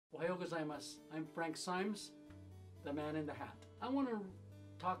Ohayo gozaimasu. I'm Frank Symes, the man in the hat. I want to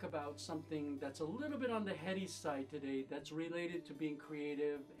talk about something that's a little bit on the heady side today that's related to being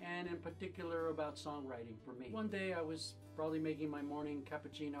creative and in particular about songwriting for me. One day I was probably making my morning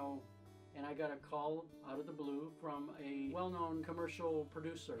cappuccino and I got a call out of the blue from a well-known commercial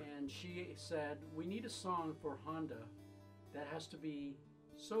producer, and she said, we need a song for Honda that has to be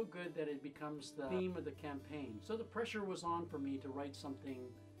so good that it becomes the theme of the campaign. So the pressure was on for me to write something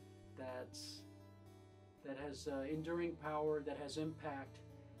that has enduring power, that has impact.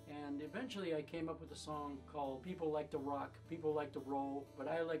 And eventually I came up with a song called People Like to Rock, People Like to Roll, but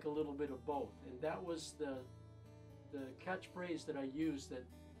I like a little bit of both. And that was the catchphrase that I used that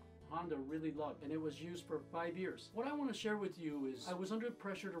Honda really loved, and it was used for 5 years. What I want to share with you is I was under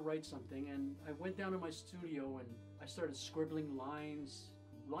pressure to write something, and I went down to my studio and I started scribbling lines,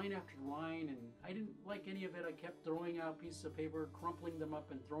 line after line, and I didn't like any of it. I kept throwing out pieces of paper, crumpling them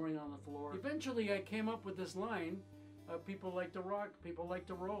up and throwing it on the floor. Eventually I came up with this line, people like to rock, people like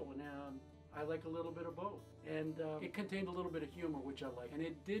to roll, and I like a little bit of both. And it contained a little bit of humor, which I like, and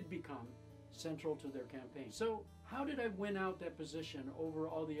it did become central to their campaign. So how did I win out that position over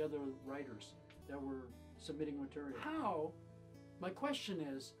all the other writers that were submitting material? My question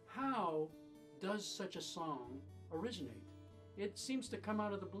is, how does such a song originate? It seems to come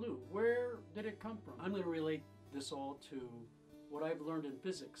out of the blue. Where did it come from? I'm going to relate this all to what I've learned in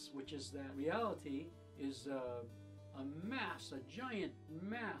physics, which is that reality is a giant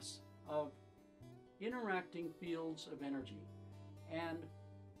mass of interacting fields of energy. And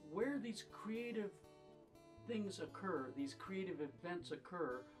where these creative things occur, these creative events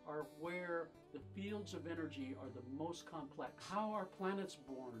occur, are where the fields of energy are the most complex. How are planets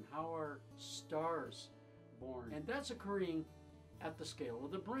born? How are stars born? And that's occurring at the scale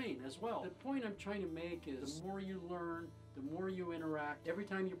of the brain as well. The point I'm trying to make is the more you learn, the more you interact. Every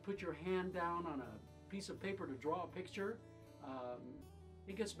time you put your hand down on a piece of paper to draw a picture,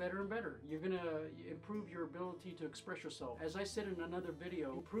 it gets better and better. You're going to improve your ability to express yourself. As I said in another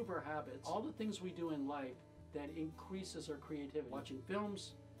video, improve our habits. All the things we do in life that increases our creativity. Watching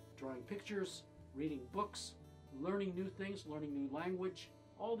films, drawing pictures, reading books, learning new things, learning new language.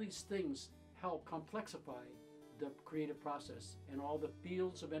 All these things help complexify the creative process and all the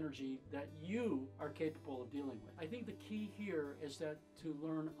fields of energy that you are capable of dealing with. I think the key here is that to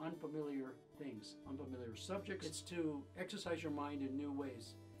learn unfamiliar things, unfamiliar subjects. It's to exercise your mind in new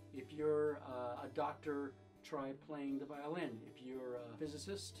ways. If you're a doctor, try playing the violin. If you're a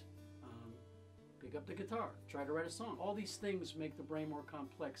physicist, pick up the guitar, try to write a song. All these things make the brain more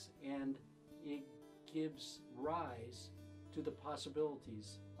complex, and it gives rise to the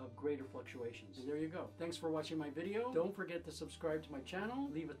possibilities of greater fluctuations. And there you go. Thanks for watching my video. Don't forget to subscribe to my channel.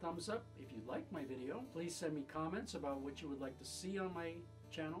 Leave a thumbs up if you like my video. Please send me comments about what you would like to see on my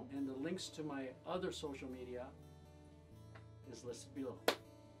channel, and the links to my other social media is listed below.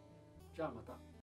 Ciao, mata.